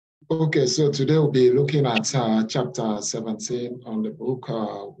Okay, so today we'll be looking at chapter 17 on the book,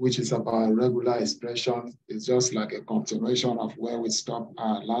 which is about regular expression. It's just like a continuation of where we stopped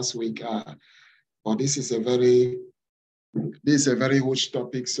last week. But this is a very huge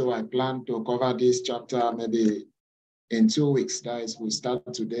topic, so I plan to cover this chapter maybe in 2 weeks. That is, we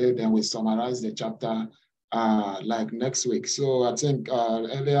start today, then we summarize the chapter like next week. So I think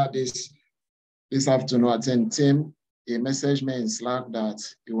earlier this afternoon, I think Tim, he messaged me in Slack that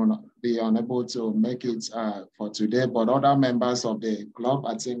he will not be unable to make it for today, but other members of the club,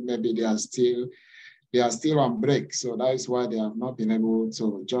 I think maybe they are still on break. So that is why they have not been able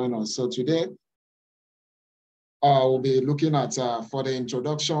to join us. So today, we'll be looking at, for the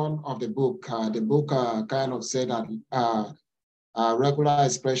introduction of the book kind of said that regular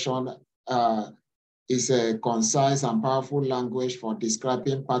expression is a concise and powerful language for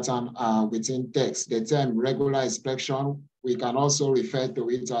describing pattern within text. The term regular expression, we can also refer to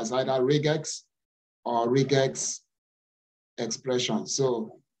it as either regex or regex expression.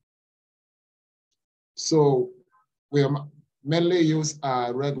 So we mainly use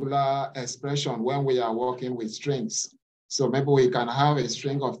regular expression when we are working with strings. So maybe we can have a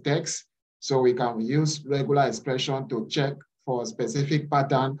string of text, so we can use regular expression to check for a specific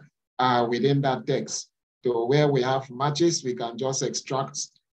pattern within that text. So where we have matches, we can just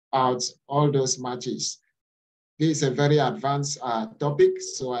extract out all those matches. This is a very advanced topic,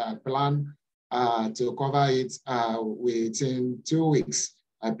 so I plan to cover it within 2 weeks.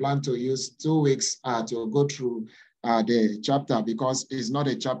 I plan to use 2 weeks to go through the chapter, because it's not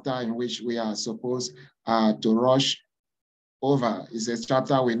a chapter in which we are supposed to rush over. It's a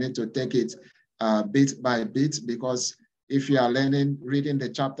chapter we need to take it bit by bit, because if you are reading the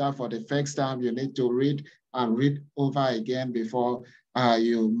chapter for the first time, you need to read and read over again before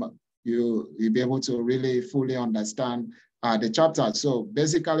you'll be able to really fully understand the chapter. So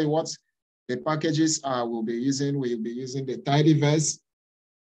basically what the packages we'll be using the tidyverse,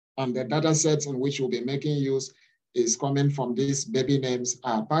 and the data sets in which we'll be making use is coming from this baby names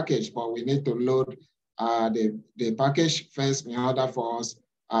package, but we need to load the package first in order for us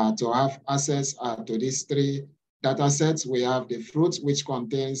to have access to these 3 data sets. We have the fruits, which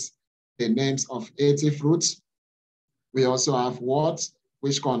contains the names of 80 fruits. We also have words,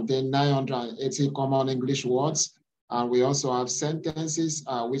 which contain 980 common English words. And we also have sentences,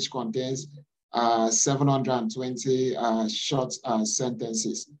 which contains 720 short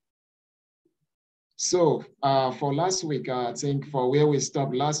sentences. So for last week, I think for where we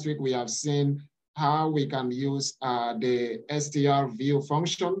stopped last week, we have seen how we can use the str view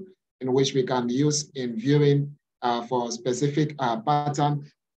function, in which we can use in viewing for specific pattern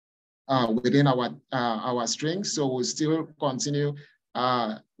within our string. So we'll still continue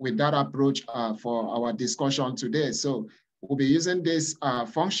with that approach for our discussion today. So we'll be using this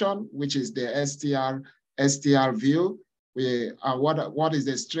function, which is the str view. What is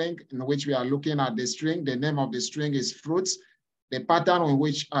the string in which we are looking at the string? The name of the string is fruits. The pattern in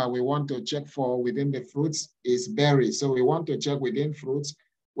which we want to check for within the fruits is berry. So we want to check within fruits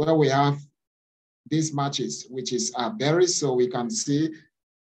where we have these matches, which is berries. So we can see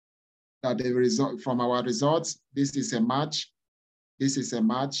that the result from our results, this is a match. This is a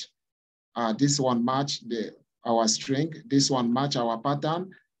match. This one match our string. This one match our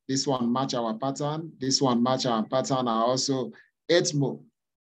pattern. This one match our pattern. This one match our pattern are also 8 more.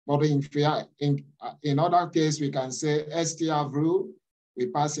 But in other case, we can say str view, we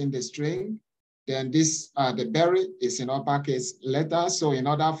pass in the string. Then this, the berry is in uppercase letters. So in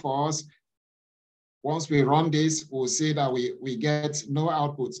order for us, once we run this, we'll see that we get no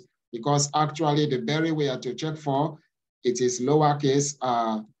output, because actually the berry we are to check for, it is lowercase,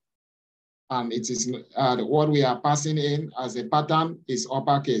 and it is what we are passing in as a pattern is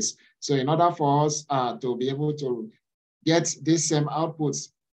uppercase. So in order for us to be able to get these same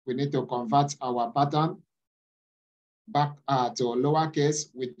outputs, we need to convert our pattern back to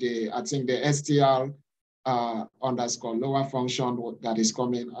lowercase with the str underscore lower function that is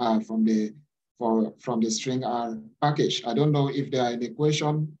coming from the string R package. I don't know if there are any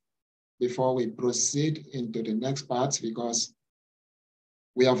questions before we proceed into the next part, because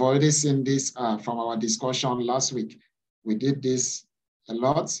we have already seen this from our discussion last week. We did this a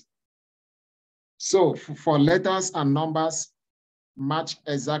lot. So for letters and numbers, match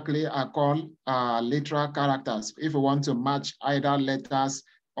exactly are called literal characters. If we want to match either letters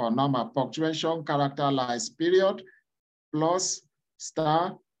or number, punctuation character like period, plus,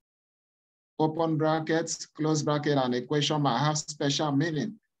 star, open brackets, close bracket, and equation might have special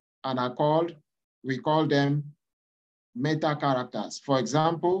meaning and we call them meta characters. For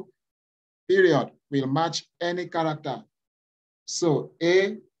example, period will match any character. So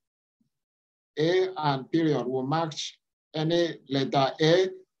A A and period will match any letter A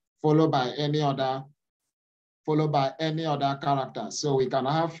followed by any other character. So we can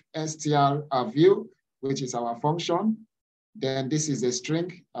have str view, which is our function. Then this is a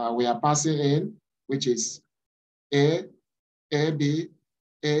string we are passing in, which is A, AB,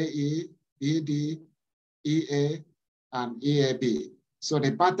 AE, BD, EA, and EAB. So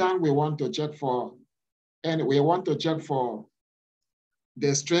the pattern we want to check for, and we want to check for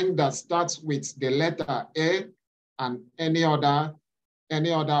the string that starts with the letter A and any other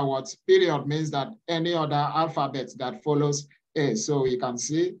words. Period means that any other alphabet that follows A. So you can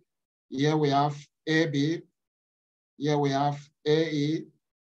see here we have AB, here we have AE,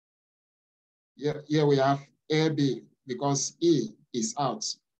 here we have AB because E is out.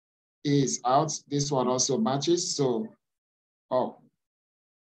 E is out. This one also matches. So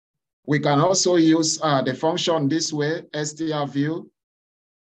we can also use the function this way, str view,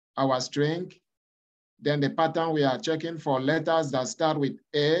 our string. Then the pattern we are checking for letters that start with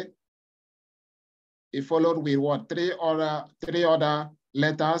A. It followed with what? Three other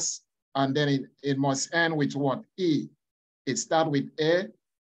letters, and then it must end with what? E. It starts with A.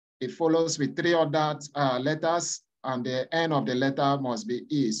 It follows with three other letters, and the end of the letter must be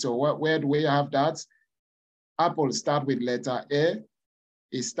E. So where do we have that? Apple start with letter A.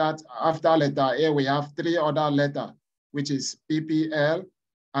 It starts after letter A, we have three other letters, which is PPL,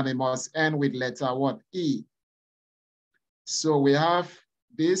 and it must end with letter what? E. So we have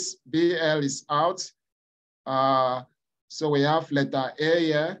this, BL is out. So we have letter A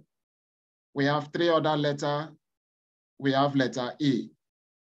here. We have three other letters. We have letter E.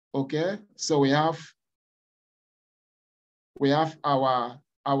 Okay, so we have our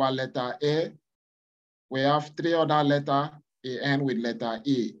letter A. We have three other letters. It end with letter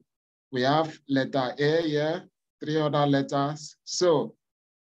E. We have letter A here, three other letters. So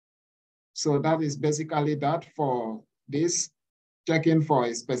that is basically that for this, checking for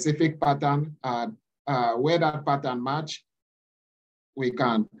a specific pattern. Where that pattern match, we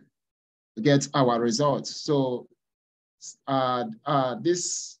can get our results. So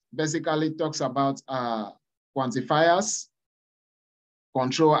this basically talks about quantifiers,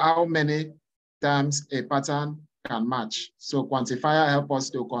 control how many times a pattern can match. So quantifier help us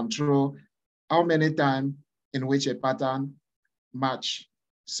to control how many times in which a pattern match.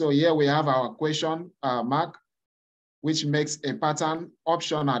 So here we have our question mark, which makes a pattern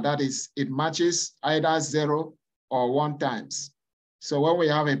optional. That is, it matches either 0 or 1 times. So when we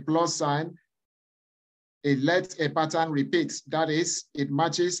have a plus sign, it lets a pattern repeat. That is, it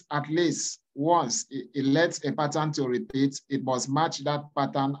matches at least once. It lets a pattern to repeat. It must match that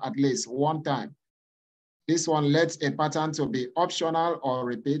pattern at least 1 time. This one lets a pattern to be optional or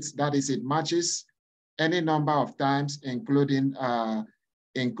repeats. That is, it matches any number of times, including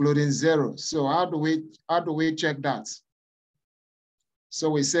 0. So how do we check that?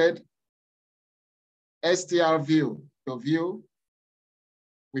 So we said str view, to view,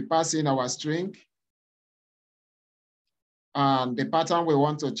 we pass in our string, and the pattern we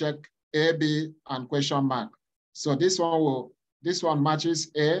want to check A, B, and question mark. So this one matches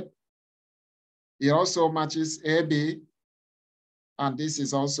A. It also matches AB, and this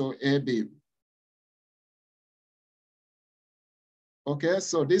is also AB. Okay,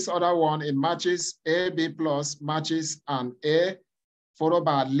 so this other one, it matches AB plus, matches an A, followed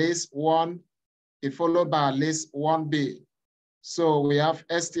by at least 1, it followed by at least 1B. So we have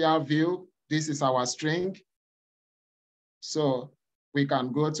str view, this is our string. So we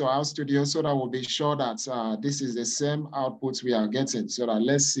can go to our studio so that we'll be sure that this is the same output we are getting. So that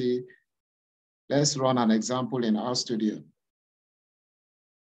let's see. Let's run an example in our studio.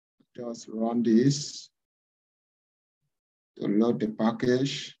 Just run this to load the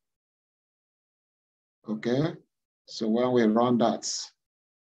package. Okay, so when we run that,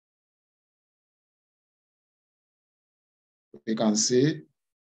 we can see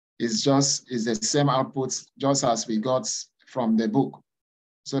it's the same output just as we got from the book.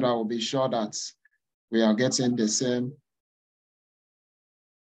 So that we'll be sure that we are getting the same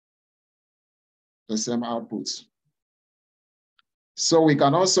outputs. So we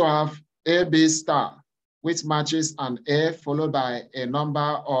can also have AB star, which matches an A followed by a number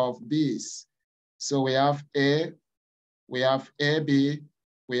of Bs. So we have A, we have AB,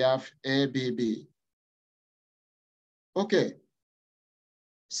 we have ABB. Okay.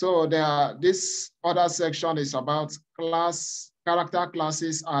 So this other section is about character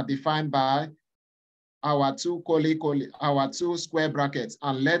classes are defined by our two square brackets,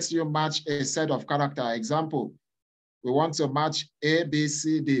 and lets you match a set of character. Example, we want to match A, B,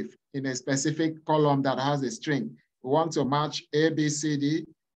 C, D in a specific column that has a string. We want to match A, B, C, D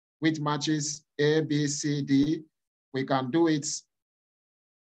which matches A, B, C, D, we can do it.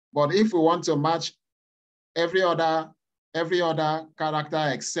 But if we want to match every other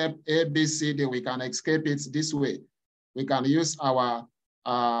character except A, B, C, D, we can escape it this way. We can use our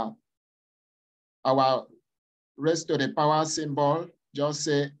raised to the power symbol, just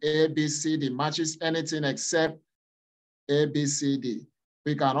say A, B, C, D matches anything except A, B, C, D.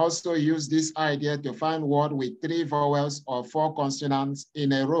 We can also use this idea to find word with 3 vowels or 4 consonants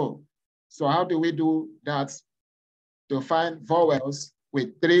in a row. So how do we do that? To find vowels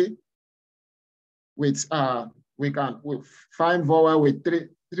with 3, we can find vowel with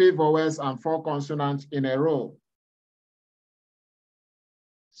three vowels and 4 consonants in a row.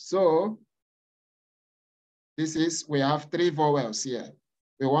 So this is, we have 3 vowels here.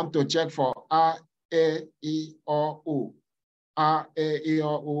 We want to check for R, A, E, O, U. R, A, E,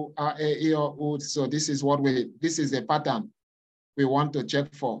 O, U, R, A, E, O, U. So this is this is the pattern we want to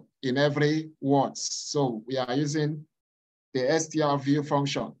check for in every word. So we are using the str view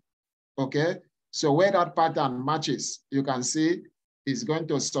function, okay? So where that pattern matches, you can see it's going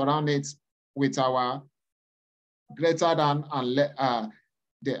to surround it with our greater than and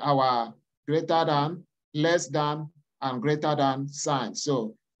our greater than, less than, and greater than sign.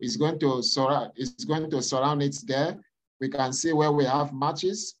 So it's going to surround it there. We can see where we have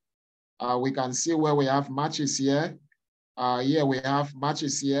matches. We can see where we have matches here. Here we have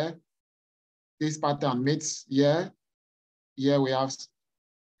matches here. This pattern meets here. Here we have.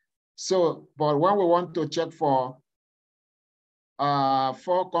 So, but when we want to check for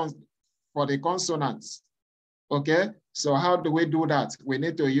the consonants, okay? So how do we do that? We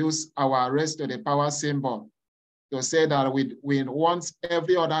need to use our raised to the power symbol to say that we want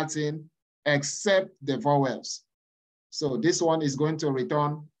every other thing except the vowels. So this one is going to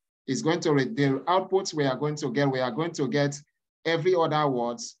return, the outputs we are going to get every other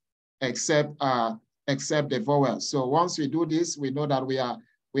words except the vowels. So once we do this, we know that we are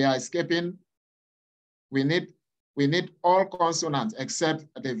escaping. We need all consonants except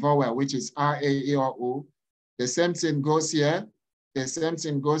the vowel, which is R, A, E, or U. The same thing goes here. The same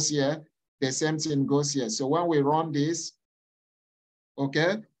thing goes here. The same thing goes here. So when we run this,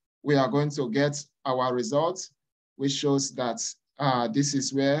 okay, we are going to get our results, which shows that this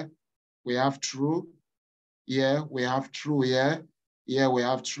is where we have true. Here we have true here. Here we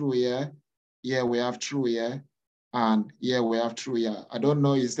have true here. Here we have true here. And here we have true here. I don't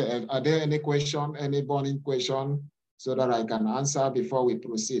know, are there any question, any burning question so that I can answer before we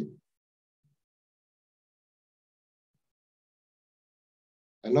proceed?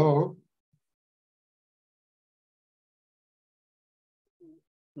 Hello?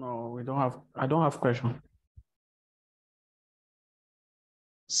 No, I don't have question.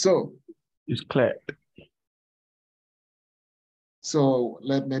 So it's clear. So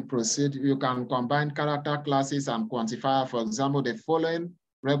let me proceed. You can combine character classes and quantifier. For example, the following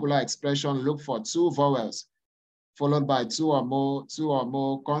regular expression look for 2 vowels followed by 2 or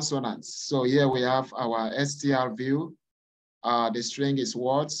more consonants. So here we have our str view. The string is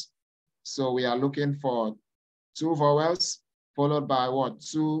words. So we are looking for 2 vowels followed by what?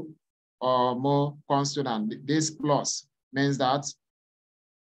 2 or more consonants. This plus means that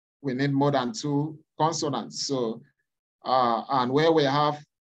we need more than 2 consonants. So and where we have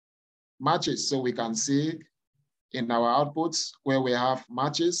matches, so we can see in our outputs where we have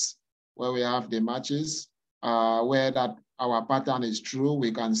matches, where we have the matches, where that our pattern is true,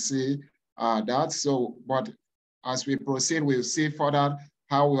 we can see that. So, but as we proceed, we'll see further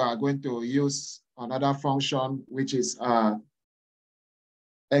how we are going to use another function, which is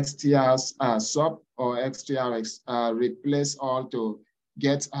XTR sub or XTR replace all to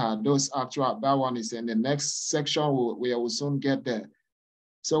get those actual. That one is in the next section. We will soon get there.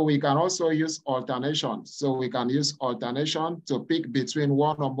 So we can also use alternation. So we can use alternation to pick between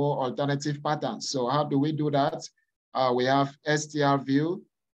 1 or more alternative patterns. So how do we do that? We have str view.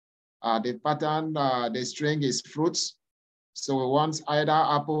 The pattern, the string is fruits. So we want either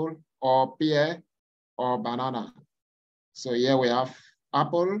apple or pear or banana. So here we have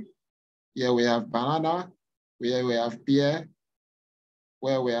apple, here we have banana, here we have pear,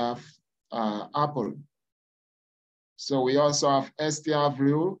 where we have apple. So we also have str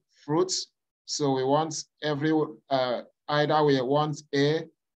view fruits. So we want either we want A,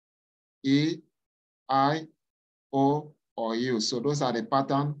 E, I, O, or U. So those are the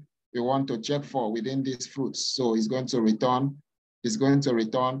pattern we want to check for within these fruits. So it's going to return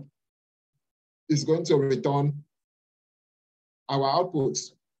our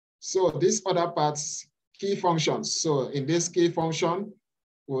outputs. So these other parts, key functions. So in this key function,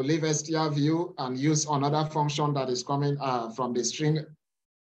 we'll leave str view and use another function that is coming from the string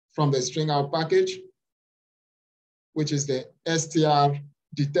from the string out package, which is the str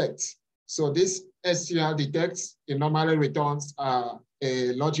detect. So this str detects, it normally returns a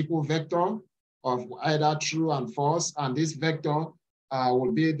logical vector of either true and false, and this vector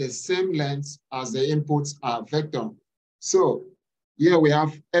will be the same length as the input vector. So here we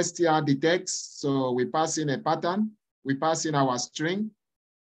have str detects, so we pass in a pattern, we pass in our string,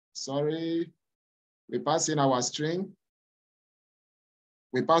 we pass in our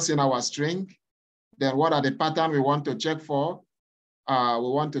string, then what are the pattern we want to check for? We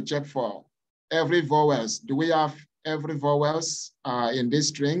want to check for every vowels. Do we have every vowels in this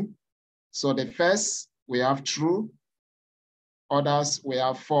string? So the first, we have true, others we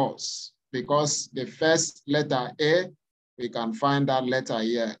have false, because the first letter A, we can find that letter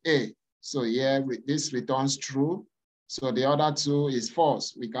here, A. So here, this returns true. So the other two is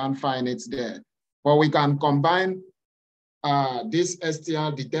false. We can't find it there. But we can combine this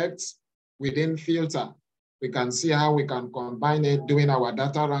str detect within filter. We can see how we can combine it during our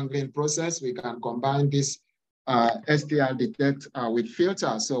data wrangling process. We can combine this str detect with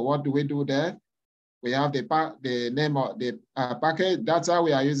filter. So what do we do there? We have the name of the package data.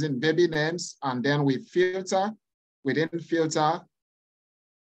 We are using baby names, and then we filter. Within filter,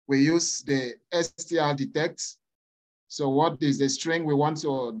 we use the str detect. So what is the string we want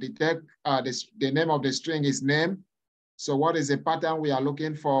to detect? The name of the string is name. So what is the pattern we are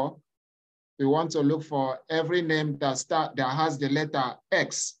looking for? We want to look for every name that has the letter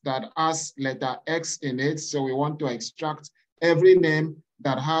X, that has letter X in it. So we want to extract every name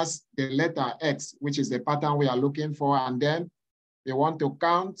that has the letter X, which is the pattern we are looking for. And then we want to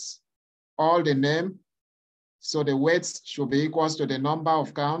count all the name. So the weights should be equals to the number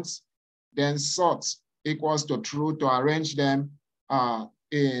of counts. Then sort equals to true to arrange them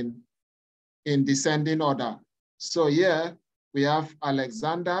in descending order. So here we have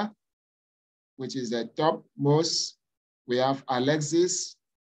Alexander, which is the topmost. We have Alexis,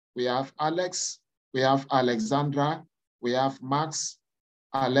 we have Alex, we have Alexandra, we have Max,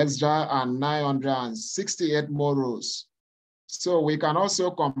 Alexandra, and 968 more rows. So we can also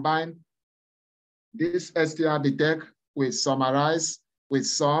combine this str detect with summarize, with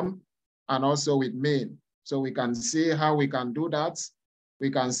sum, and also with main. So we can see how we can do that.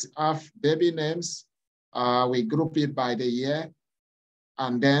 We can have baby names. We group it by the year,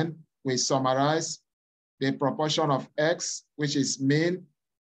 and then we summarize the proportion of X, which is main,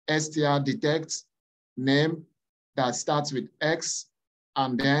 str detect, name that starts with X,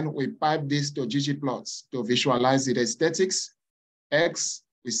 and then we pipe this to ggplots to visualize the aesthetics. X,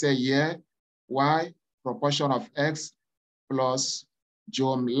 we say year, Y, proportion of X, plus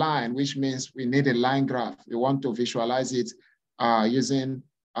geom line, which means we need a line graph. We want to visualize it using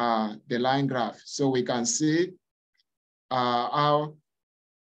the line graph. So we can see how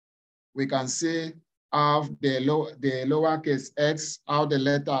the lowercase x, how the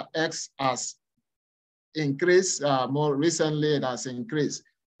letter X has increased. More recently, it has increased.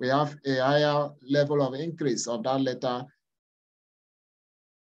 We have a higher level of increase of that letter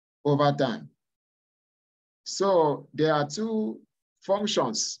over time. So there are two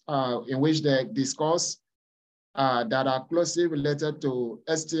functions in which they discuss that are closely related to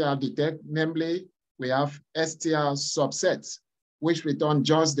str detect. Namely, we have str subsets, which return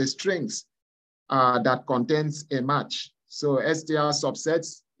just the strings that contains a match. So str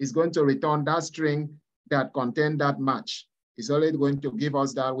subsets is going to return that string that contains that match. It's only going to give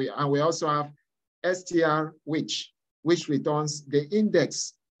us that. And we also have str which returns the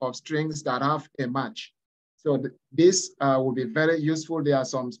index of strings that have a match. So this will be very useful. There are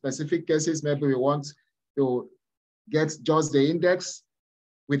some specific cases. Maybe we want to get just the index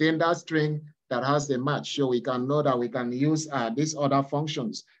within that string that has the match. So we can know that we can use these other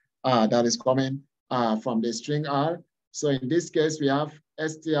functions that is coming from the string R. So in this case, we have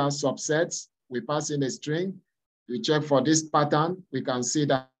str subsets. We pass in a string. We check for this pattern. We can see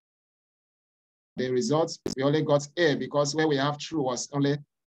that the results, we only got A because where we have true was only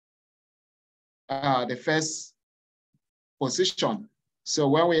the first position. So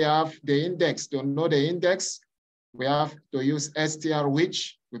when we have the index, to know the index, we have to use str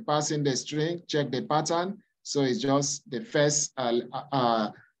which. We pass in the string, check the pattern. So it's just the first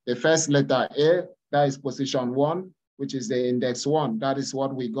letter A, that is position 1, which is the index 1. That is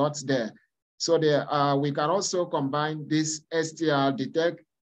what we got there. So there, we can also combine this str detect.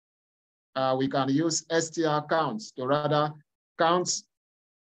 We can use str counts to rather count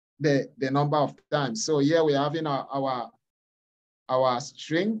the number of times. So here we have in our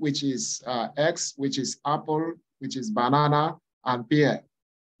string, which is X, which is apple, which is banana, and pear.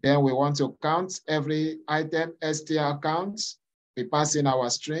 Then we want to count every item, str counts. we pass in our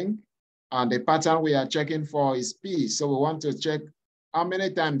string, and the pattern we are checking for is P. So we want to check how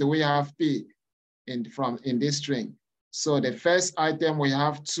many times do we have P in this string. So the first item we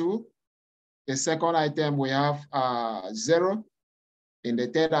have 2. The second item we have 0. In the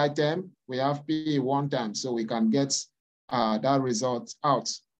third item, we have P 1 time, so we can get that result out.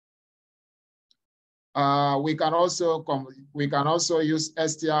 We can also use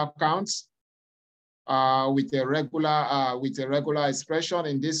str counts with a regular expression.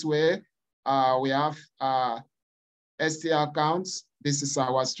 In this way, we have str counts. This is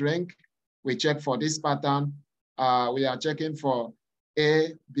our string. We check for this pattern. We are checking for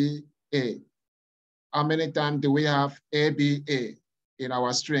A, B, A. How many times do we have A, B, A in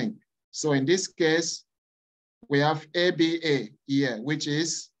our string? So in this case, we have A, B, A here, which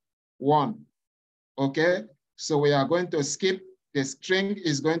is 1. Okay, so we are going to skip, the string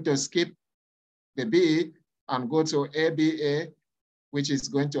is going to skip the B and go to ABA, which is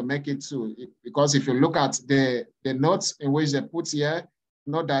going to make it 2. Because if you look at the notes in which they put here,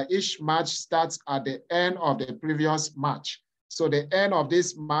 note that each match starts at the end of the previous match. So the end of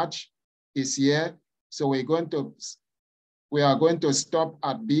this match is here. So we are going to stop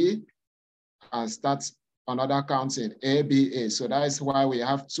at B and start another counting, ABA. So that is why we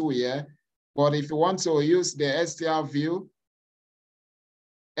have 2 here. But if you want to use the STR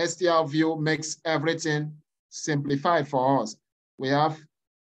view makes everything simplified for us. We have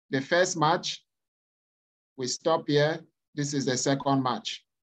the first match, we stop here. This is the second match.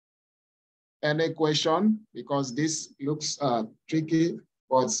 Any question? Because this looks tricky,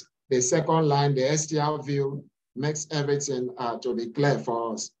 but the second line, the STR view, makes everything to be clear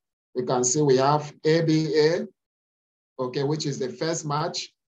for us. We can see we have ABA, okay, which is the first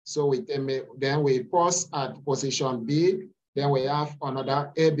match. So then we pause at position B, then we have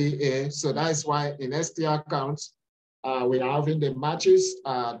another ABA. So that is why in STR counts, we are having the matches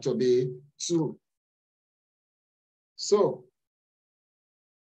to be 2. So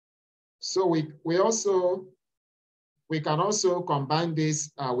we can also combine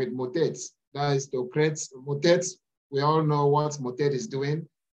this with motets. That is to create motets. We all know what motet is doing,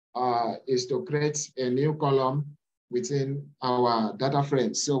 is to create a new column within our data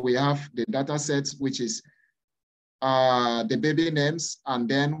frame. So we have the data set, which is the baby names, and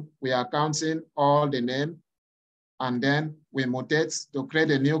then we are counting all the name, and then we mutate to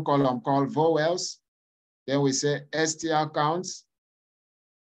create a new column called vowels. Then we say str counts.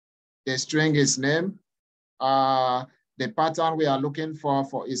 The string is name. The pattern we are looking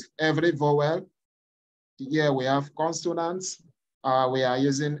for is every vowel. Here we have consonants. We are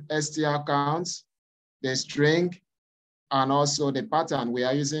using str counts, the string, and also the pattern. We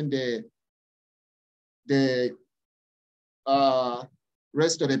are using the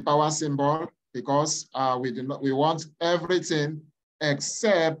raised to the power symbol because we want everything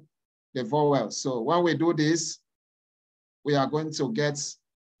except the vowel. So when we do this, we are going to get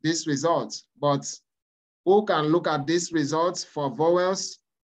this result. But who can look at this result for vowels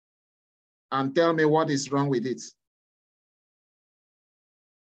and tell me what is wrong with it?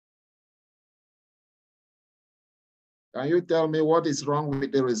 Can you tell me what is wrong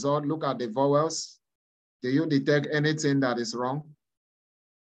with the result? Look at the vowels. Do you detect anything that is wrong?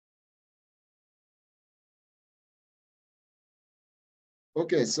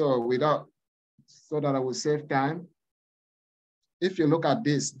 Okay, so that I will save time. If you look at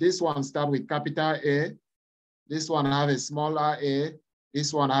this one starts with capital A, this one has a smaller a,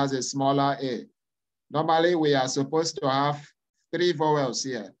 this one has a smaller a. Normally, we are supposed to have 3 vowels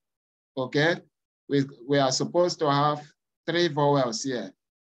here, okay? We are supposed to have 3 vowels here,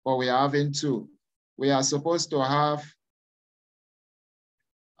 but we are having 2. We are supposed to have,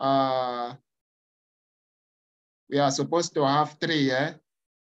 we are supposed to have 3 here.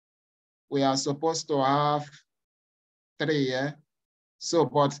 We are supposed to have 3 here. So,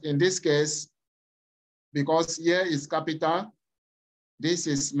 but in this case, because here is capital, this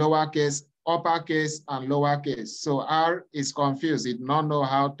is lowercase, uppercase, and lowercase. So R is confused. It did not know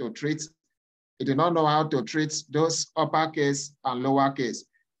how to treat. It did not know how to treat those uppercase and lowercase.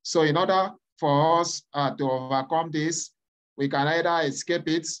 So in order for us to overcome this, we can either escape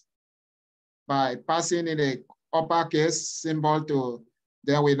it by passing in a uppercase symbol to,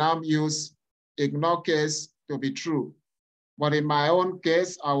 then we now use ignore case to be true. But in my own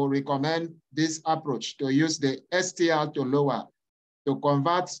case, I will recommend this approach to use the str to lower, to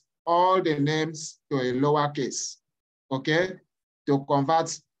convert all the names to a lowercase, okay? To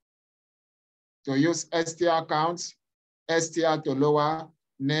use str counts, str to lower,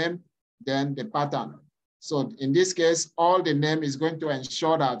 name, then the pattern. So in this case, all the name is going to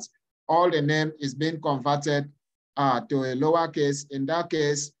ensure that all the name is being converted to a lower case. In that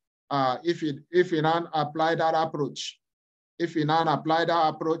case, if we now apply that approach,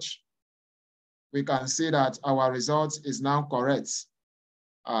 we can see that our result is now correct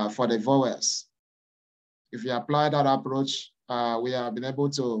for the vowels. If you apply that approach, we have been able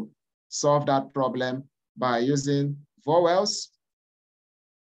to solve that problem by using vowels,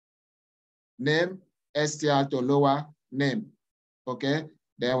 name, STR to lower name, okay?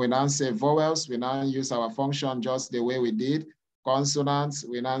 Then we now say vowels, we now use our function just the way we did. Consonants,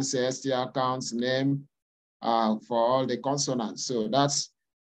 we now say STR counts, name for all the consonants. So that's,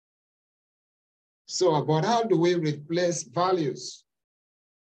 but how do we replace values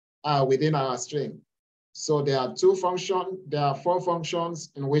within our string? So there are four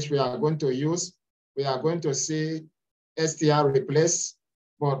functions in which we are going to use. We are going to see str replace,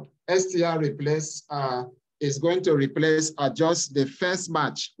 but str replace is going to replace just the first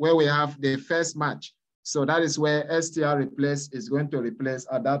match where we have the first match. So that is where str replace is going to replace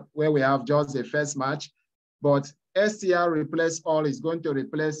that where we have just the first match. But str replace all is going to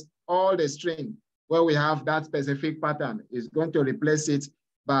replace all the string where we have that specific pattern. Is going to replace it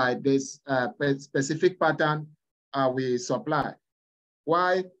by this specific pattern we supply.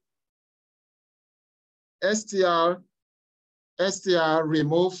 Why? str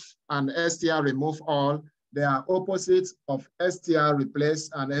remove and str remove all, they are opposites of str replace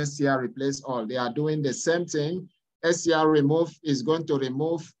and str replace all. They are doing the same thing. Str remove is going to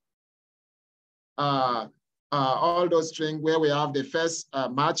remove all those strings where we have the first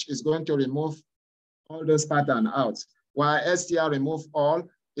match, is going to remove all those patterns out. While str remove all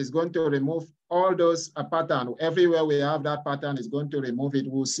is going to remove all those patterns. Everywhere we have that pattern is going to remove it.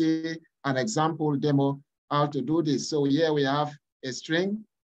 We'll see an example demo how to do this. So here we have a string,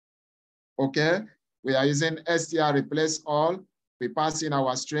 okay? We are using str replace all. We pass in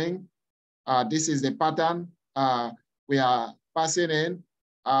our string. This is the pattern we are passing in.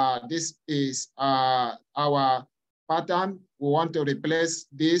 This is our pattern. We want to replace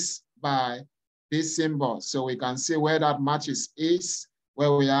this by this symbol. So we can see where that matches is,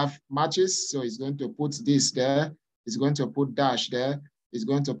 where we have matches. So it's going to put this there. It's going to put dash there. It's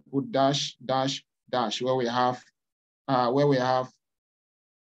going to put dash, dash, dash, where we have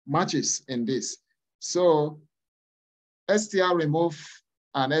matches in this. So str remove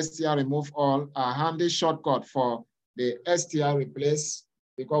and str remove all are handy shortcut for the str replace,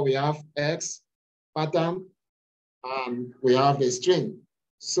 because we have X pattern and we have the string.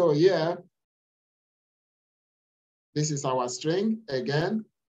 So here, this is our string. Again,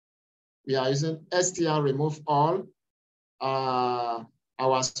 we are using str remove all.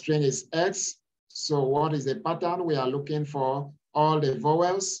 Our string is X. So what is the pattern? We are looking for all the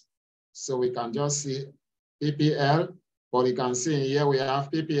vowels. So we can just see PPL, but you can see here we have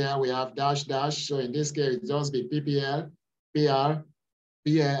PPL, we have dash, dash. So in this case, it just be PPL, PR,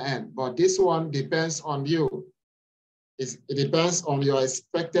 PAN. But this one depends on you. It depends on your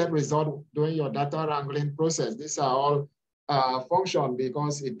expected result during your data wrangling process. These are all functions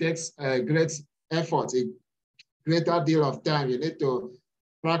because it takes a great effort, a greater deal of time. You need to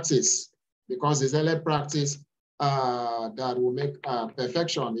practice, because it's only practice that will make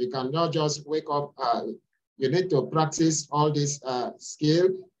perfection. You cannot just wake up. You need to practice all this skill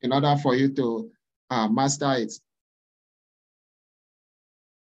in order for you to master it.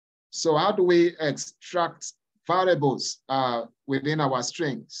 So how do we extract variables within our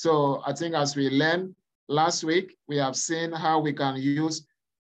string? So I think as we learned last week, we have seen how we can use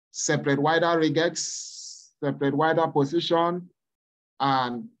separate wider regex, separate wider position,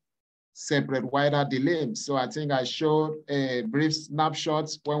 and separate wider delim. So I think I showed a brief snapshot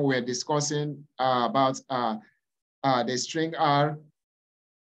when we were discussing about the string R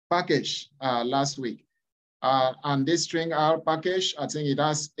package last week. And this string R package, I think it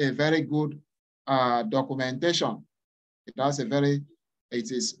has a very good documentation. It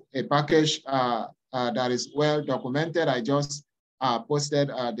is a package that is well documented. I just posted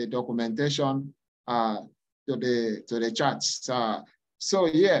the documentation to the charts. So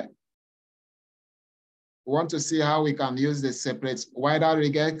yeah, we want to see how we can use the separate wider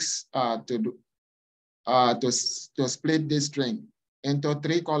regex to split this string into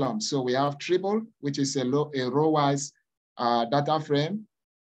 3 columns. So we have triple, which is a row-wise data frame.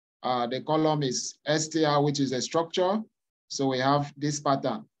 The column is str, which is a structure. So we have this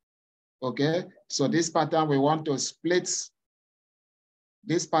pattern, okay? So this pattern, we want to split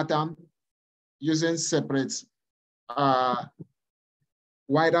this pattern using separate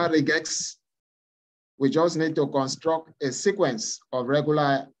wider regex. We just need to construct a sequence of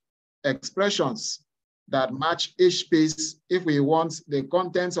regular expressions that match each piece if we want the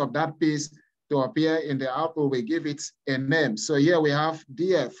contents of that piece to appear in the output, we give it a name. So here we have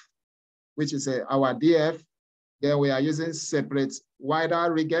df, which is our df. Then we are using separate wider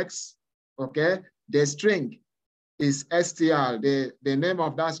regex, okay? The string is str. The name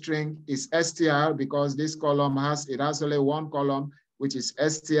of that string is str because this column has only one column, which is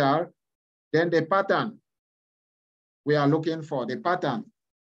str. Then the pattern we are looking for, the pattern.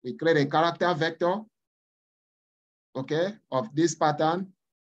 We create a character vector, okay, of this pattern.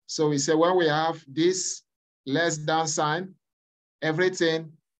 So we say when we have this less than sign,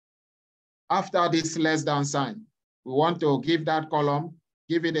 everything after this less than sign, we want to give that column,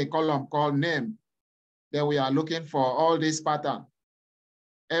 give it a column called name. Then we are looking for all this pattern.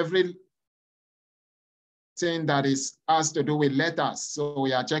 Everything that has to do with letters. So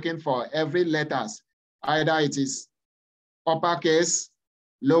we are checking for every letters. Either it is uppercase,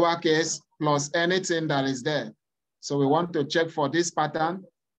 lowercase, plus anything that is there. So we want to check for this pattern.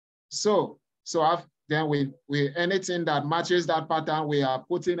 So then we anything that matches that pattern, we are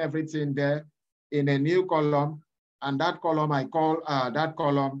putting everything there in a new column. And that column, I call that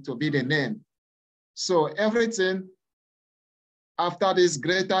column to be the name. So everything after this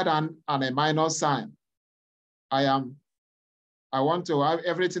greater than and a minus sign, I want to have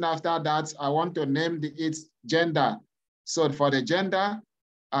everything after that. I want to name its gender. So for the gender,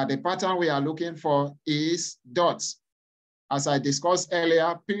 the pattern we are looking for is dots. As I discussed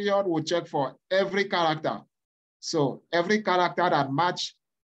earlier, period will check for every character. So every character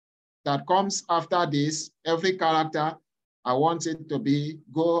that comes after this, every character, I want it to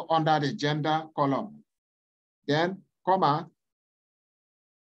go under the gender column. Then, comma,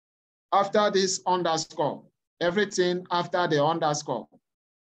 after this underscore, everything after the underscore,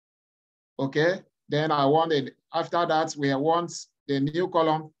 okay? Then I want it, after that, we want the new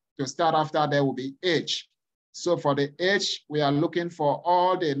column to start after there will be H. So for the H, we are looking for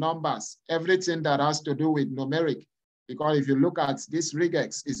all the numbers, everything that has to do with numeric. Because if you look at this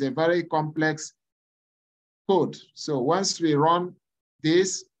regex, it's a very complex code. So once we run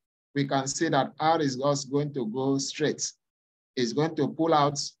this, we can see that R is just going to go straight. It's going to pull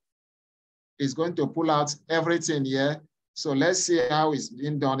out everything here. So let's see how it's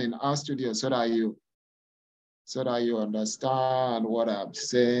being done in RStudio so that you understand what I'm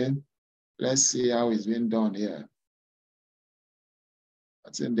saying. Let's see how it's being done here.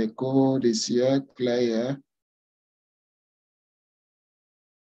 I think the code is here, clear here.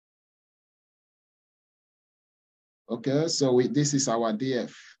 Okay, so this is our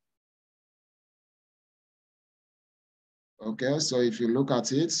DF. Okay, so if you look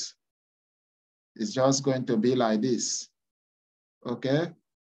at it, it's just going to be like this. Okay,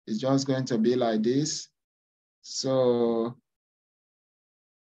 it's just going to be like this. So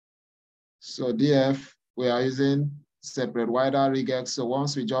DF, we are using separate wider regex. So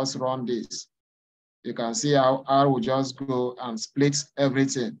once we just run this, you can see how R will just go and split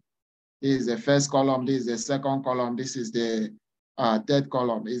everything. This is the first column, this is the second column, this is the third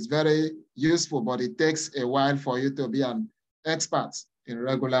column. It's very useful, but it takes a while for you to be an expert in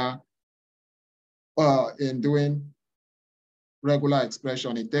doing regular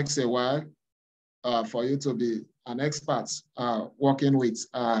expression. It takes a while for you to be an expert working with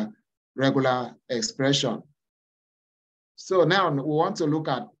regular expression. So now we want to look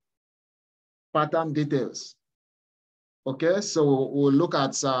at pattern details. Okay, so we'll look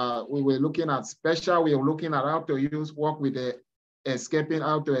at, we were looking at special, we were looking at how to work with the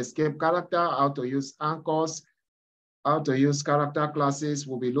how to escape character, how to use anchors, how to use character classes.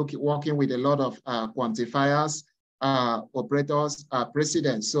 We'll be working with a lot of quantifiers, operators,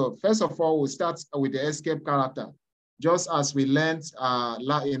 precedents. So first of all, we'll start with the escape character. Just as we learned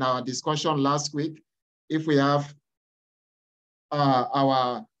in our discussion last week, if we have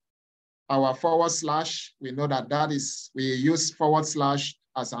our forward slash, we know that we use forward slash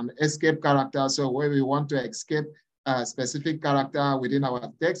as an escape character. So where we want to escape a specific character within our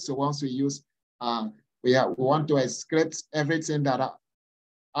text. So once we use, we want to escape everything that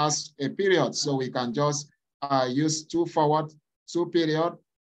has a period. So we can just use 2 forward, 2 period,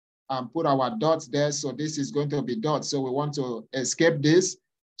 and put our dots there. So this is going to be dots. So we want to escape this.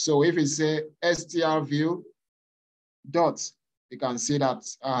 So if we say str view dots, you can see that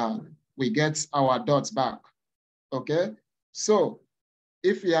we get our dots back. Okay. So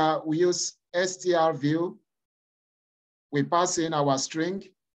if we use str view, we pass in our string.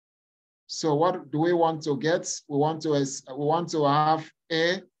 So what do we want to get? We want to have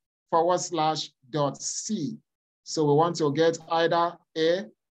a /.c. So we want to get either A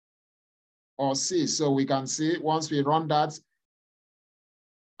or C. So we can see once we run that,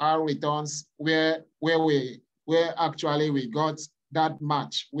 R returns where actually we got that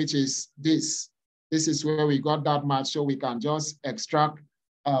match, which is this. This is where we got that match, so we can just extract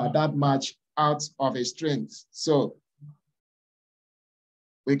that match out of a string. So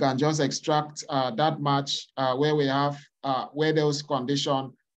we can just extract that match where we have where those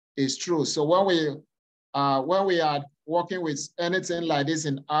condition is true. So when we are working with anything like this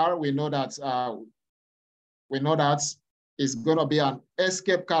in R, we know that it's going to be an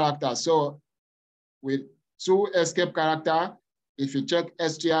escape character. So with 2 escape character, if you check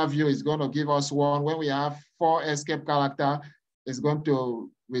str view, it's going to give us 1. When we have 4 escape character, it's going to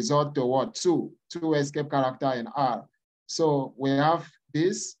result to what? 2 escape character in R. So we have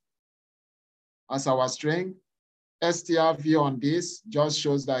this as our string. str view on this just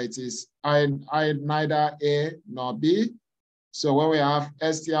shows that it is neither A nor B. So when we have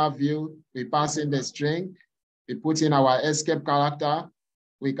str view, we pass in the string, we put in our escape character,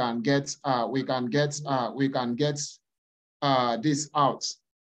 we can get this out.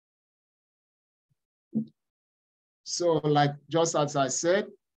 So like just as I said,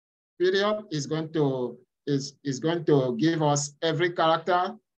 period is going to give us every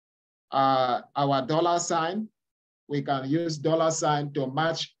character. Our $sign, we can $$ to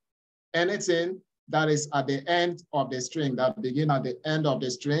match anything that is at the end of the string, that begin at the end of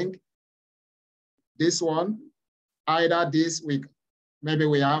the string. This one, either this, maybe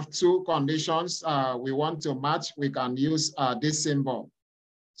we have 2 conditions we want to match, we can use this symbol.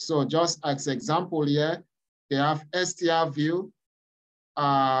 So just as example here, they have str view, they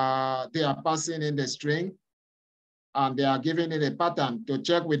are passing in the string, and they are giving it a pattern to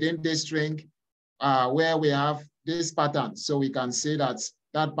check within this string where we have this pattern. So we can see that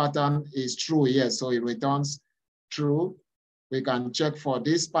that pattern is true here. So it returns true. We can check for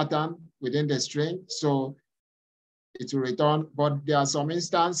this pattern within the string. So it will return, but there are some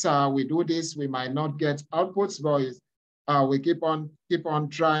instances we do this, we might not get outputs, but we keep on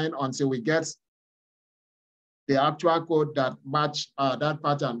trying until we get the actual code that match that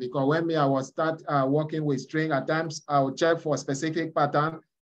pattern. Because when I will start working with string, at times I will check for a specific pattern.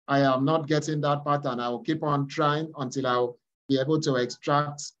 I am not getting that pattern. I will keep on trying until I'll be able to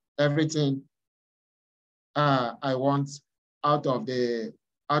extract everything I want out of the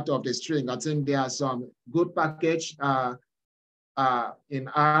string. I think there are some good package in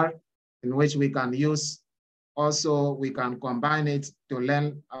R in which we can use. Also, we can combine it to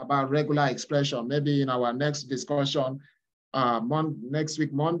learn about regular expression. Maybe in our next discussion, next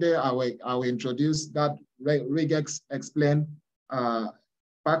week, Monday, I will introduce that regex explain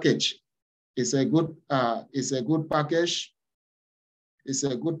package. It's a good package. It's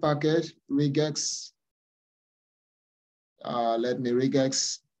a good package, regex. Let me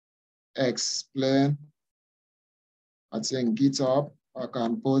regex explain. I think GitHub. I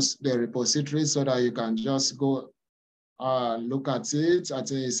can post the repository so that you can just go look at it. I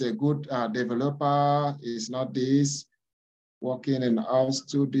think it's a good developer. It's not this working in our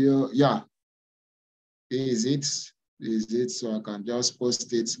studio. Yeah, this is it. So I can just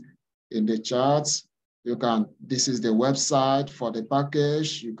post it in the chat. You can. This is the website for the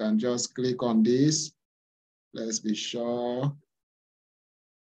package. You can just click on this. Let's be sure.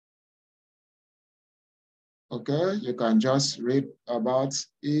 Okay, you can just read about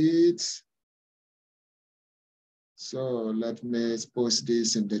it. So let me post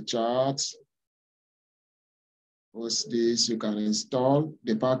this in the chat. Post this, you can install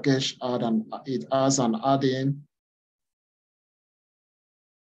the package, it has an add-in.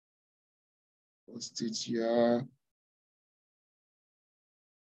 Post it here.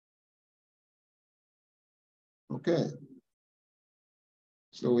 Okay.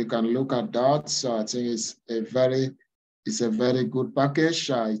 So we can look at that. So I think it's a very good package.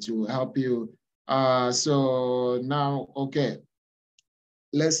 It will help you. So now, okay,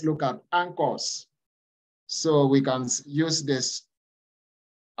 let's look at anchors. So we can use this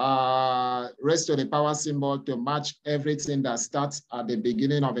raised to the power symbol to match everything that starts at the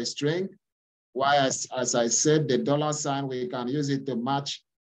beginning of a string. While as I said, the $sign, we can use it to match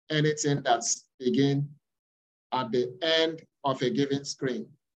anything that's begin at the end of a given string.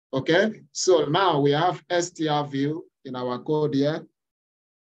 Okay, so now we have str view in our code here.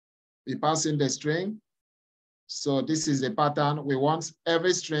 We pass in the string. So this is the pattern. We want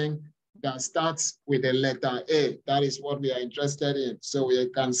every string that starts with the letter A. That is what we are interested in. So we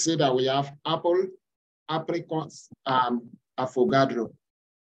can see that we have apple, apricots, Avogadro.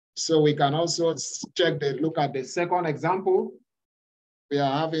 So we can also look at the second example. We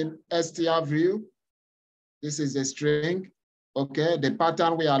are having str view. This is a string. Okay, the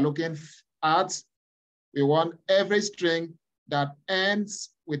pattern we are looking at, we want every string that ends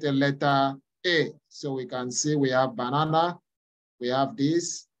with the letter A. So we can see we have banana, we have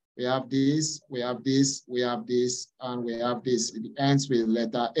this, we have this, we have this, we have this, and we have this. It ends with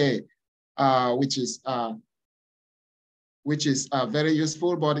letter A, which is very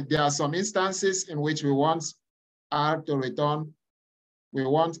useful, but there are some instances in which we want R to return. We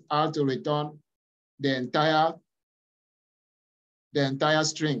want R to return the entire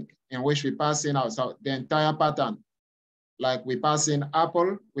string in which we pass in the entire pattern. Like we pass in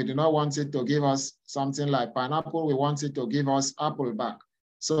apple, we do not want it to give us something like pineapple. We want it to give us apple back.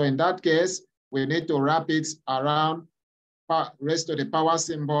 So in that case, we need to wrap it around raised to the power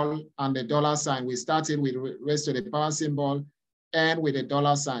symbol and the dollar sign. We started with raised to the power symbol and with the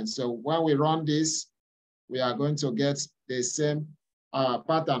dollar sign. So when we run this, we are going to get the same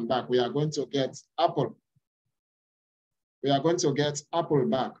pattern back. We are going to get apple. We are going to get apple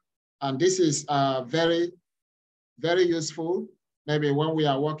back. And this is very, very useful. Maybe when we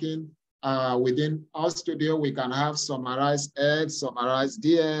are working within our studio, we can have summarize X, summarize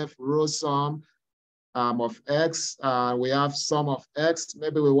DF, row sum of X. We have sum of X.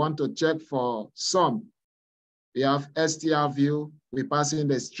 Maybe we want to check for sum. We have str view. We pass in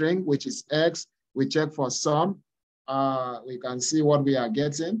the string, which is X. We check for sum. We can see what we are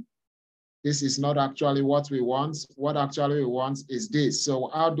getting. This is not actually what we want. What actually we want is this.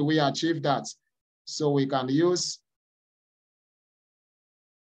 So how do we achieve that? So we can use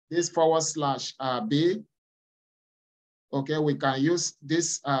this /B. Okay, we can use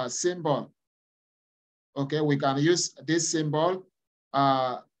this symbol. Okay, we can use this symbol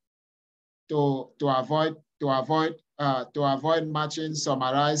to avoid matching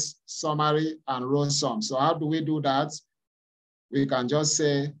summarize, summary, and row sum. So how do we do that? We can just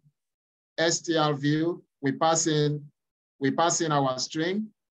say str view. We pass in our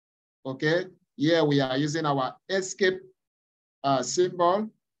string. Okay, here we are using our escape symbol.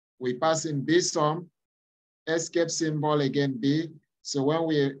 We pass in B sum, escape symbol again B. So when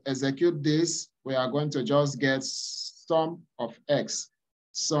we execute this, we are going to just get sum of X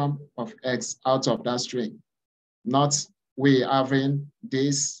out of that string. Not we having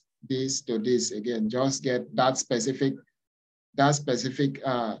this to this again. Just get that specific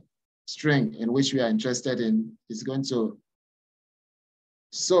string in which we are interested in is going to.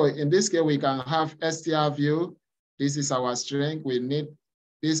 So in this case, we can have str view. This is our string. We need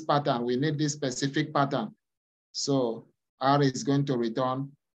this pattern. We need this specific pattern. So R is going to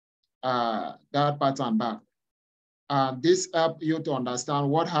return that pattern back. And this helps you to understand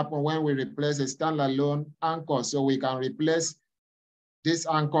what happens when we replace a standalone anchor. So we can replace this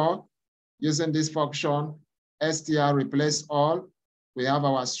anchor using this function, str replace all. We have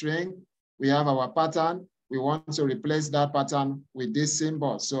our string, we have our pattern. We want to replace that pattern with this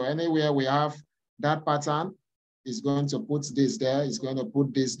symbol. So anywhere we have that pattern, is going to put this there, is going to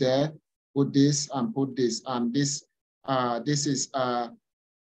put this there, put this and put this. And this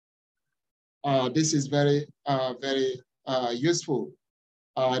is very, very useful.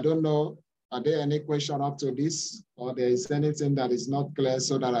 I don't know, are there any questions up to this, or there is anything that is not clear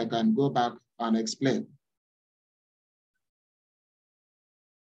so that I can go back and explain?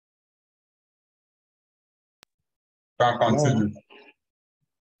 Can continue.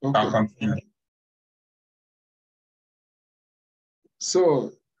 Okay. Can continue.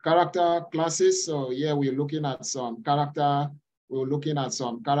 So character classes. So here we're looking at some character. We're looking at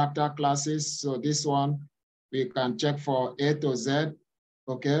some character classes. So this one we can check for A to Z.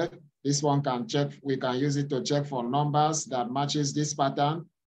 Okay. This one can check. We can use it to check for numbers that matches this pattern.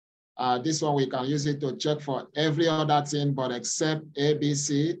 This one we can use it to check for every other thing but except A, B,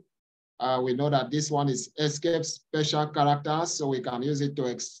 C. We know that this one is escape special character, so we can use it to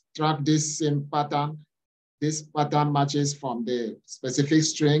extract this same pattern. This pattern matches from the specific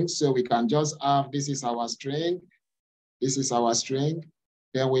string, so we can just have, this is our string, this is our string.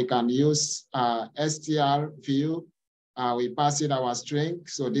 Then we can use str view. We pass in our string,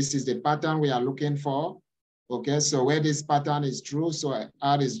 so this is the pattern we are looking for. Okay, so where this pattern is true, so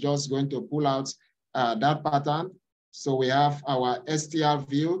R is just going to pull out that pattern. So we have our str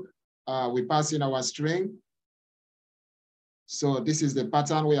view. We pass in our string. So this is the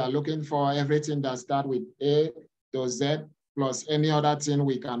pattern we are looking for, everything that starts with A to Z plus any other thing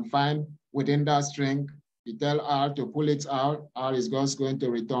we can find within that string. We tell R to pull it out. R is just going to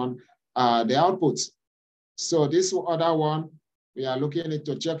return the output. So this other one, we are looking at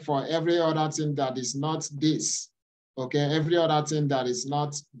to check for every other thing that is not this. Okay, every other thing that is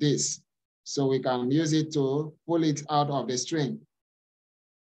not this. So we can use it to pull it out of the string.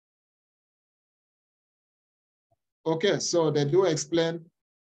 Okay, so they do explain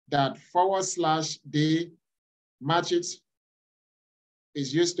that /D match it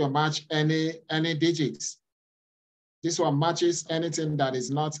is used to match any digits. This one matches anything that is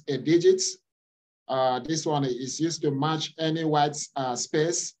not a digit. This one is used to match any white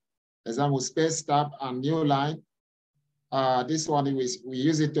space. Example, space tab and new line. This one, we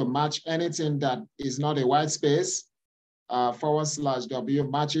use it to match anything that is not a white space. /W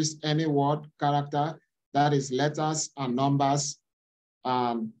matches any word, character, that is letters and numbers.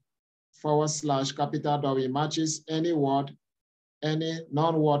 And /W matches any word, any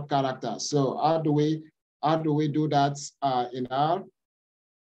non-word character. So how do we do that in R?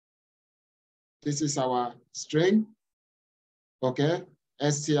 This is our string, okay?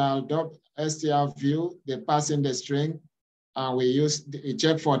 str view, they pass in the string, and we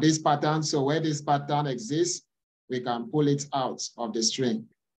check for this pattern. So where this pattern exists, we can pull it out of the string.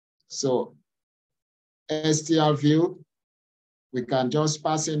 So str view, we can just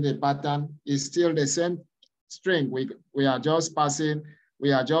pass in the pattern. It's still the same string. We are just passing,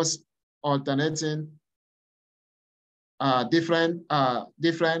 we are just alternating different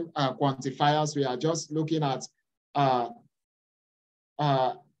quantifiers. We are just looking at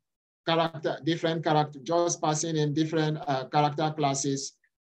different character, just passing in different character classes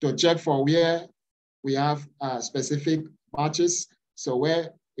to check for where we have specific matches. So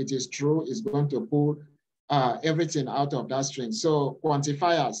where it is true, it's going to pull everything out of that string. So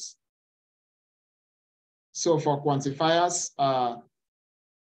quantifiers. So for quantifiers,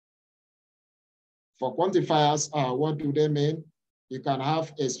 what do they mean? You can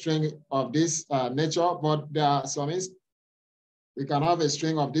have a string of this nature, but there are some instances. We can have a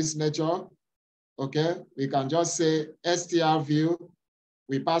string of this nature, okay? We can just say str view,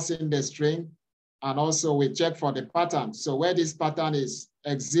 we pass in the string, and also we check for the pattern. So where this pattern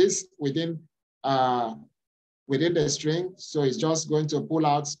exists within the string, so it's just going to pull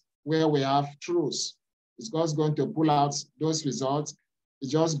out where we have truths. It's just going to pull out those results.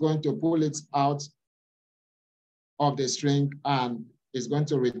 It's just going to pull it out of the string, and it's going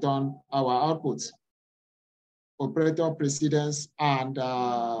to return our output. Operator precedence and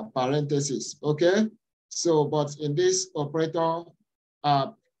parentheses, okay? So, but in this operator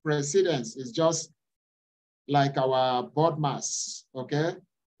precedence is just like our board mass, okay?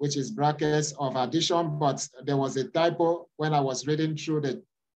 Which is brackets of addition, but there was a typo when I was reading through the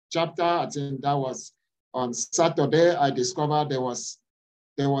chapter. I think that was on Saturday. I discovered there was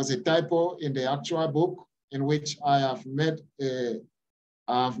a typo in the actual book in which I have made a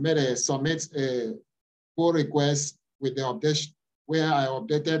submit a pull request with the update where I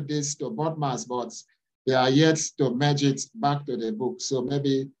updated this to board mass, but they are yet to merge it back to the book. So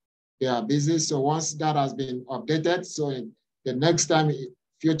maybe they are busy. So once that has been updated, so in the next time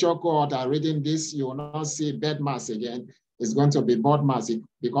future cohort are reading this, you will not see bed mass again. It's going to be board mass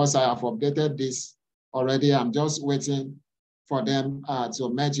because I have updated this already. I'm just waiting for them to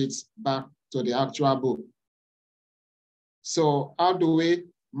merge it back to the actual book. So how do we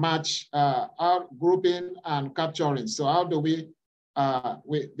match our grouping and capturing? So how do we,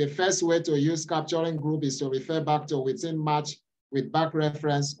 the first way to use capturing group is to refer back to within match with back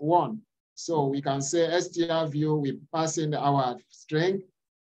reference 1. So we can say str view, we pass in our string.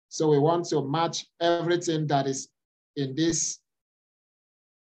 So we want to match everything that is in this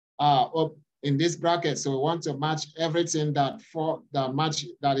bracket. So we want to match everything that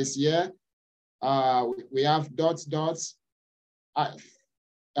is here. We have dots, 2/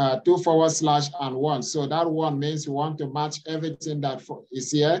 and 1. So that 1 means we want to match everything that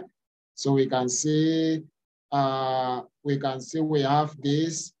is here. So we can see we have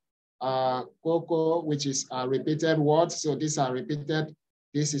this cocoa, which is a repeated word. So these are repeated.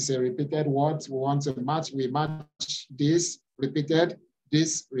 This is a repeated word. We want to match. We match this repeated,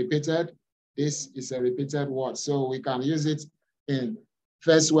 this repeated. This is a repeated word. So we can use it in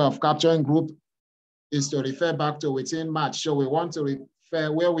first way of capturing group is to refer back to within match. So we want to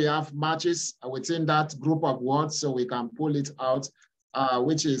refer where we have matches within that group of words, so we can pull it out,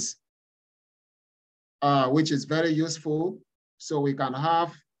 which is very useful. So we can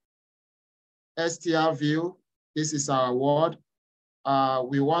have str view. This is our word.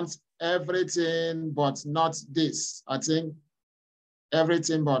 We want everything but not this. I think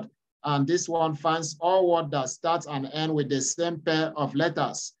everything but, and this one finds all words that start and end with the same pair of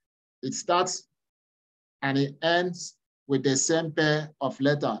letters. It starts and it ends with the same pair of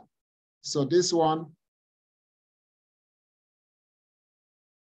letters. So this one,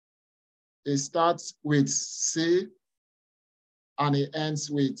 it starts with C and it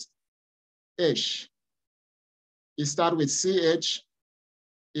ends with H. It starts with CH,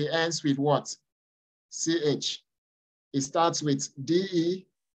 it ends with what? CH. It starts with DE,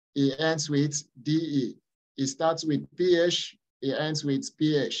 it ends with DE. It starts with PH, it ends with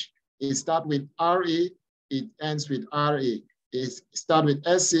PH. It starts with RE, it ends with RE. It starts with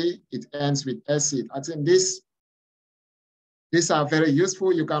SC, it ends with SC. I think these are very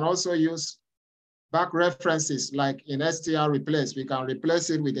useful. You can also use back references like in str replace. We can replace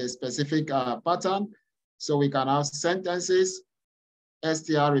it with a specific pattern. So we can have sentences,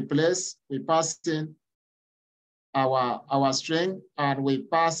 str replace, we pass in our string and we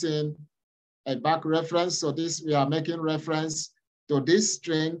pass in a back reference. So this, we are making reference to this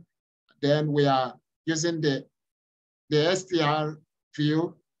string. Then we are using the str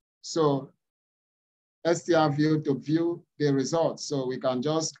view. So str view to view the results. So we can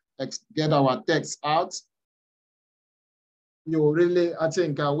just get our text out. You really, I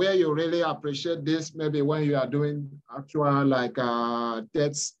think where you really appreciate this, maybe when you are doing actual like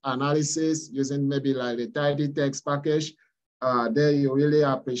text analysis using maybe like the tidy text package, there you really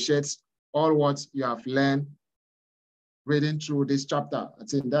appreciate all what you have learned reading through this chapter. I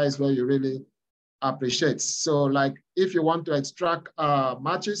think that is where you really appreciate. So like if you want to extract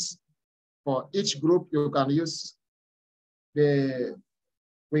matches for each group, you can use the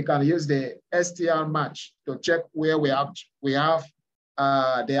str match to check where we have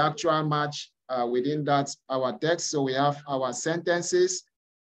the actual match within that our text. So we have our sentences,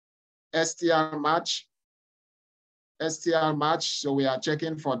 str match. So we are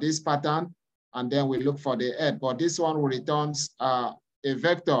checking for this pattern, and then we look for the head. But this one returns a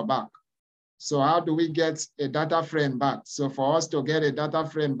vector back. So how do we get a data frame back? So for us to get a data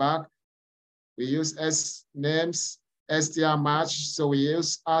frame back, we use names str match. So we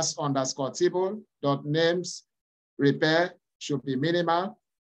use as underscore table dot names repair should be minimal,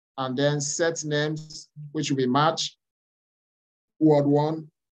 and then set names, which will be match word 1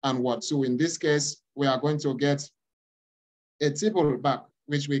 and word 2. In this case, we are going to get a table back,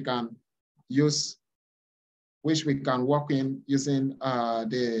 which we can use, which we can work in using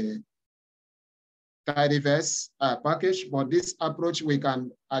the tidyverse package. But this approach, we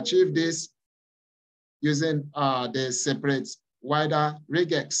can achieve this using the separate wider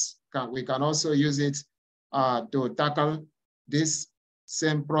regex. We can also use it to tackle this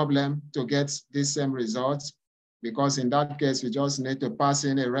same problem to get this same results, because in that case, we just need to pass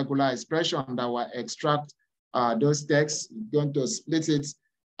in a regular expression that will extract those texts. We're going to split it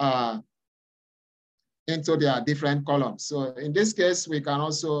into their different columns. So in this case, we can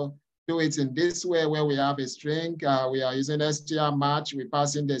also do it in this way where we have a string. We are using str match, we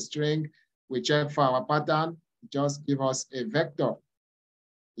pass in the string, we check for our pattern, just give us a vector.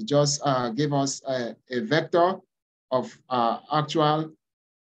 It just give us a vector of actual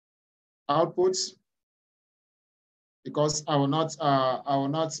outputs, because I will not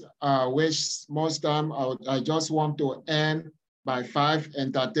waste most time. I just want to end by 5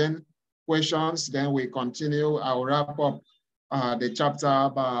 entertain questions. Then we continue. I'll wrap up the chapter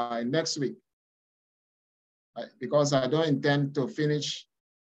by next week, because I don't intend to finish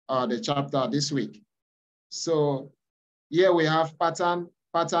the chapter this week. So here we have pattern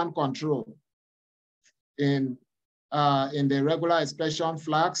control in the regular expression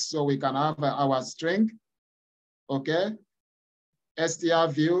flags. So we can have our string. Okay, str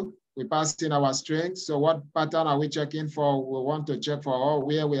view, we pass in our string. So what pattern are we checking for? We want to check for all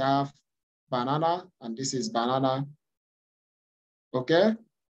where we have banana, and this is banana. Okay,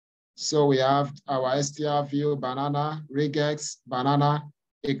 so we have our str view, banana, regex, banana,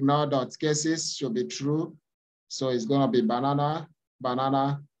 ignore dot cases should be true. So it's gonna be banana,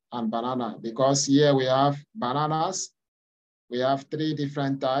 banana, and banana, because here we have bananas. We have 3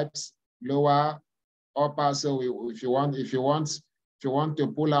 different types, lower, upper. So if you want to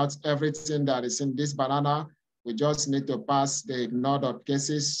pull out everything that is in this banana, we just need to pass the ignore dot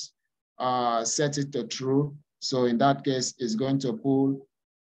cases, set it to true. So in that case, it's going to pull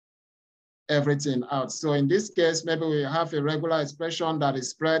everything out. So in this case, maybe we have a regular expression that is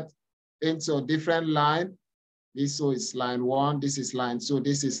spread into different line. This is line 1, this is line 2,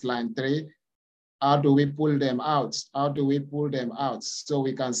 this is line 3. How do we pull them out? How do we pull them out? So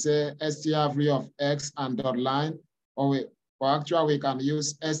we can say str view of x and dot line, or actually we can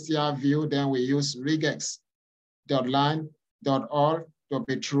use str view, then we use regex dot line dot all to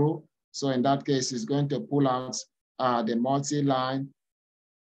be true. So in that case, it's going to pull out the multi-line,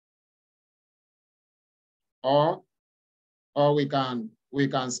 or we can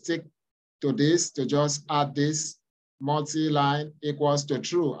stick to this to just add this multi-line equals to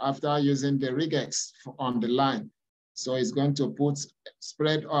true after using the regex on the line. So it's going to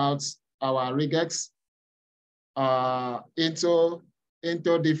spread out our regex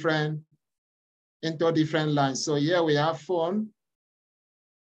into different lines. So here we have phone,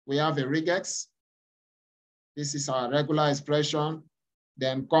 we have a regex. This is our regular expression.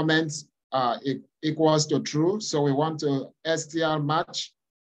 Then comments, equals to true. So we want to STR match.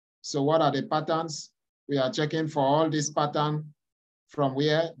 So what are the patterns? We are checking for all this pattern from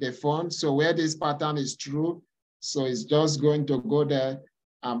where the phone. So where this pattern is true, so it's just going to go there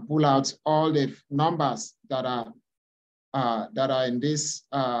and pull out all the numbers that are in this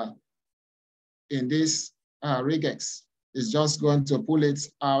regex. It's just going to pull it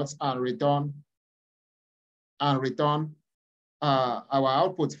out and return our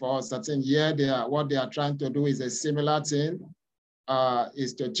output for us. I think here what they are trying to do is a similar thing,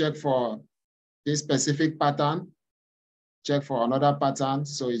 is to check for this specific pattern, check for another pattern.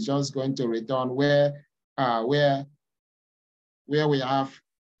 So it's just going to return where we have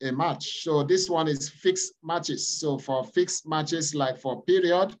a match. So this one is fixed matches. So for fixed matches, like for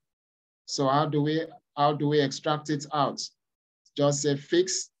period, so how do we extract it out? Just say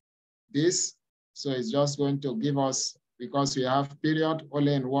fix this. So it's just going to give us, because we have period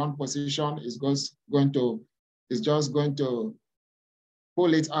only in one position, it's just going to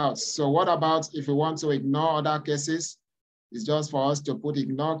pull it out. So what about if we want to ignore other cases? It's just for us to put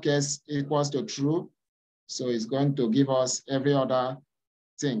ignore case equals to true. So it's going to give us every other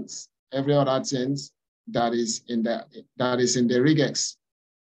things that is in the regex.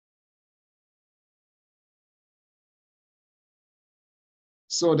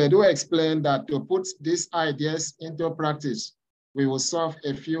 So they do explain that to put these ideas into practice, we will solve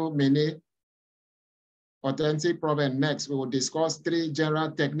a few mini authentic problems. Next, we will discuss 3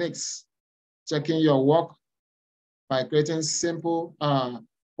 general techniques: checking your work by creating simple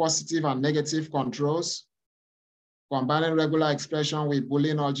positive and negative controls, combining regular expression with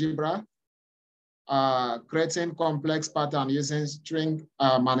Boolean algebra, creating complex pattern using string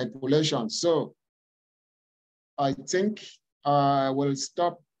manipulation. So I think I will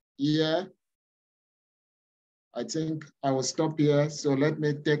stop here. I think I will stop here. So let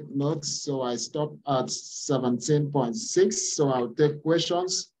me take notes. So I stop at 17.6. So I'll take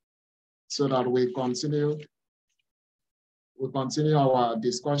questions so that we continue our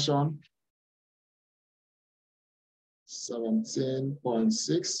discussion.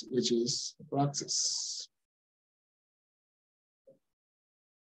 17.6, which is practice.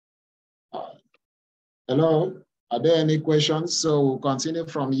 Hello, are there any questions? So we'll continue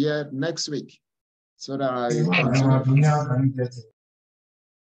from here next week so that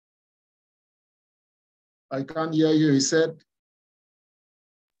I can't hear you. You said?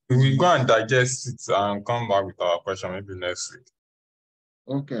 We will go and digest it and come back with our question maybe next week.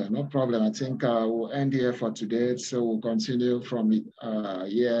 Okay, no problem. I think we'll end here for today. So we'll continue from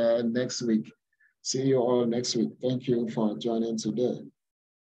here next week. See you all next week. Thank you for joining today.